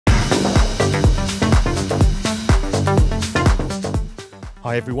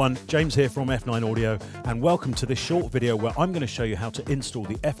Hi everyone, James here from F9 Audio, and welcome to this short video where I'm going to show you how to install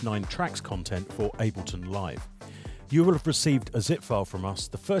the F9 TRAX content for Ableton Live. You will have received a zip file from us.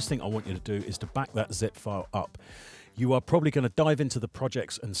 The first thing I want you to do is to back that zip file up. You are probably going to dive into the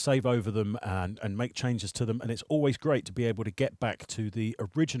projects and save over them and make changes to them, and it's always great to be able to get back to the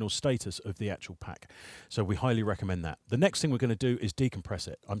original status of the actual pack. So we highly recommend that. The next thing we're going to do is decompress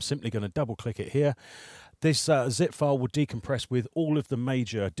it. I'm simply going to double click it here. This zip file will decompress with all of the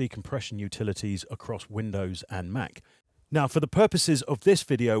major decompression utilities across Windows and Mac. Now, for the purposes of this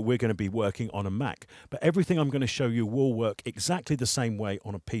video, we're going to be working on a Mac, but everything I'm going to show you will work exactly the same way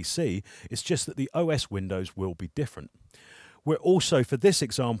on a PC. It's just that the OS windows will be different. We're also, for this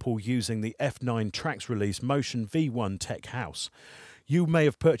example, using the F9 TRAX Release Motion V1 Tech House. You may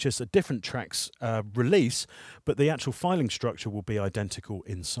have purchased a different TRAX release, but the actual filing structure will be identical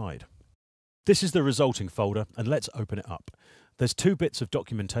inside. This is the resulting folder, and let's open it up. There's two bits of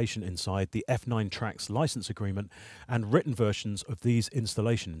documentation inside: the F9 TRAX license agreement and written versions of these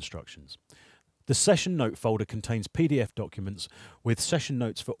installation instructions. The session note folder contains PDF documents with session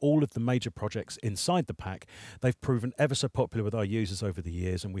notes for all of the major projects inside the pack. They've proven ever so popular with our users over the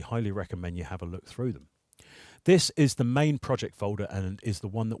years, and we highly recommend you have a look through them. This is the main project folder and is the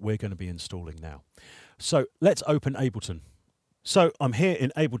one that we're going to be installing now. So let's open Ableton. So I'm here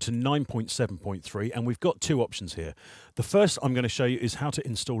in Ableton 9.7.3, and we've got two options here. The first I'm going to show you is how to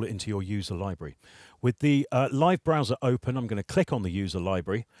install it into your user library. With the live browser open, I'm going to click on the user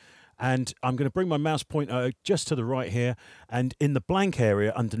library, and I'm going to bring my mouse pointer just to the right here, and in the blank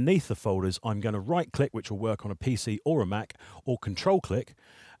area underneath the folders, I'm going to right click, which will work on a PC or a Mac, or control click,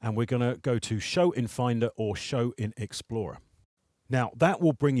 and we're going to go to Show in Finder or Show in Explorer. Now, that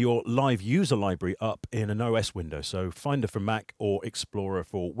will bring your live user library up in an OS window, so Finder for Mac or Explorer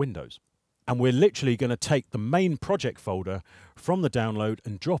for Windows. And we're literally going to take the main project folder from the download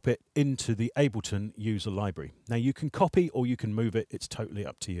and drop it into the Ableton user library. Now, you can copy or you can move it, it's totally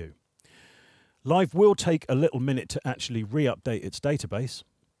up to you. Live will take a little minute to actually re-update its database,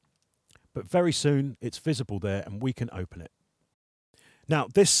 but very soon it's visible there and we can open it. Now,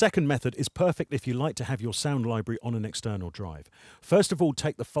 this second method is perfect if you like to have your sound library on an external drive. First of all,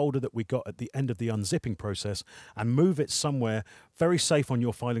 take the folder that we got at the end of the unzipping process and move it somewhere very safe on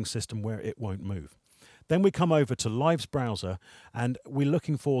your filing system where it won't move. Then we come over to Live's browser and we're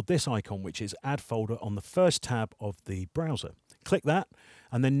looking for this icon, which is Add Folder, on the first tab of the browser. Click that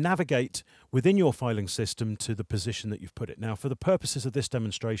and then navigate within your filing system to the position that you've put it. Now, for the purposes of this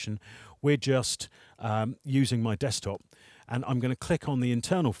demonstration, we're just using my desktop, and I'm going to click on the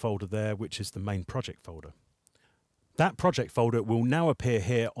internal folder there, which is the main project folder. That project folder will now appear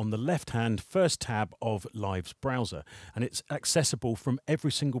here on the left-hand first tab of Live's browser, and it's accessible from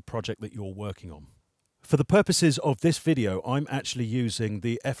every single project that you're working on. For the purposes of this video, I'm actually using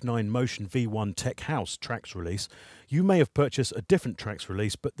the F9 Motion V1 Tech House TRAX release. You may have purchased a different TRAX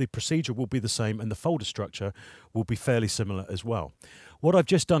release, but the procedure will be the same and the folder structure will be fairly similar as well. What I've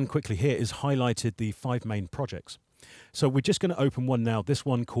just done quickly here is highlighted the 5 main projects. So we're just going to open one now, this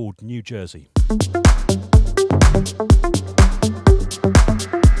one called New Jersey.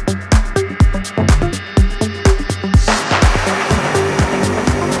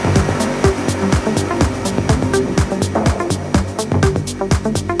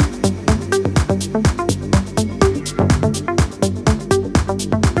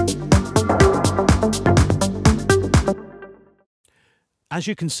 As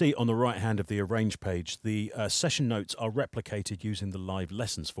you can see on the right hand of the Arrange page, the session notes are replicated using the Live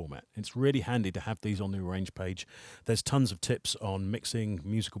Lessons format. It's really handy to have these on the Arrange page. There's tons of tips on mixing,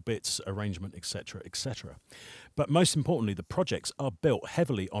 musical bits, arrangement, etc., etc. But most importantly, the projects are built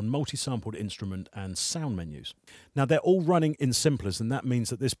heavily on multi-sampled instrument and sound menus. Now, they're all running in simplers, and that means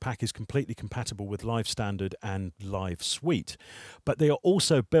that this pack is completely compatible with Live Standard and Live Suite. But they are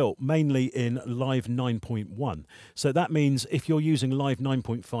also built mainly in Live 9.1. So that means if you're using Live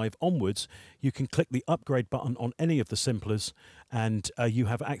 9.5 onwards, you can click the upgrade button on any of the simplers and you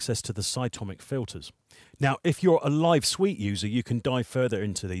have access to the cytomic filters. Now, if you're a Live Suite user, you can dive further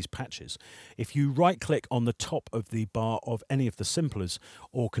into these patches. If you right-click on the top of the bar of any of the simplers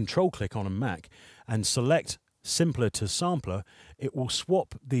or control-click on a Mac and select Simpler to Sampler, it will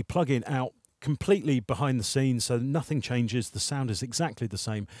swap the plugin out completely behind the scenes, so nothing changes, the sound is exactly the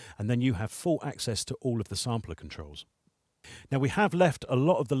same, and then you have full access to all of the sampler controls. Now, we have left a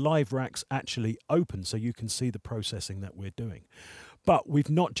lot of the live racks actually open so you can see the processing that we're doing. But we've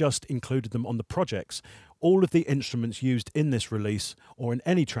not just included them on the projects. All of the instruments used in this release or in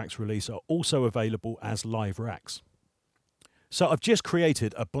any TRAX release are also available as live racks. So I've just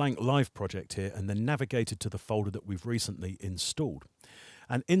created a blank live project here and then navigated to the folder that we've recently installed.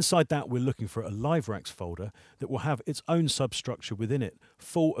 And inside that, we're looking for a live racks folder that will have its own substructure within it,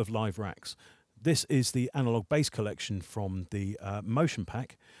 full of live racks. This is the analog bass collection from the Motion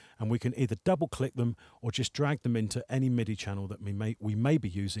Pack, and we can either double click them or just drag them into any MIDI channel that we may be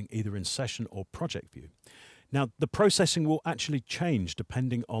using either in session or project view. Now, the processing will actually change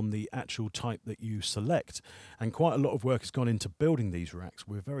depending on the actual type that you select, and quite a lot of work has gone into building these racks.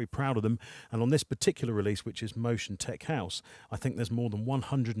 We're very proud of them, and on this particular release, which is Motion Tech House, I think there's more than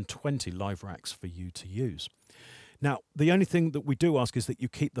 120 live racks for you to use. Now, the only thing that we do ask is that you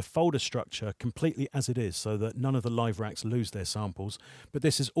keep the folder structure completely as it is so that none of the live racks lose their samples. But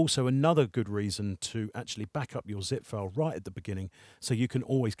this is also another good reason to actually back up your zip file right at the beginning so you can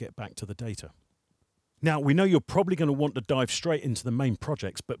always get back to the data. Now, we know you're probably going to want to dive straight into the main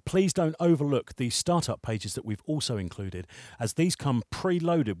projects, but please don't overlook the startup pages that we've also included, as these come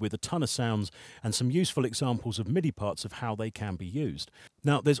preloaded with a ton of sounds and some useful examples of MIDI parts of how they can be used.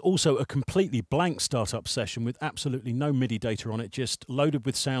 Now, there's also a completely blank startup session with absolutely no MIDI data on it, just loaded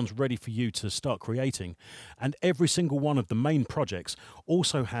with sounds ready for you to start creating. And every single one of the main projects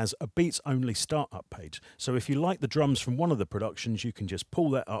also has a beats-only startup page. So if you like the drums from one of the productions, you can just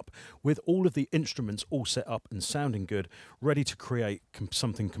pull that up with all of the instruments all set up and sounding good, ready to create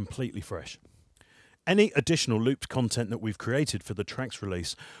something completely fresh. Any additional looped content that we've created for the tracks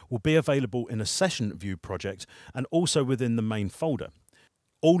release will be available in a session view project and also within the main folder.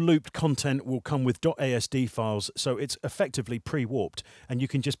 All looped content will come with .asd files, so it's effectively pre-warped, and you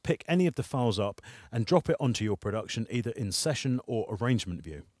can just pick any of the files up and drop it onto your production either in session or arrangement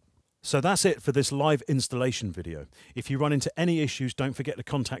view. So that's it for this live installation video. If you run into any issues, don't forget to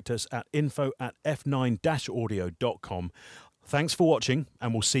contact us at info@f9-audio.com. Thanks for watching,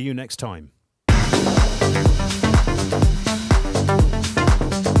 and we'll see you next time.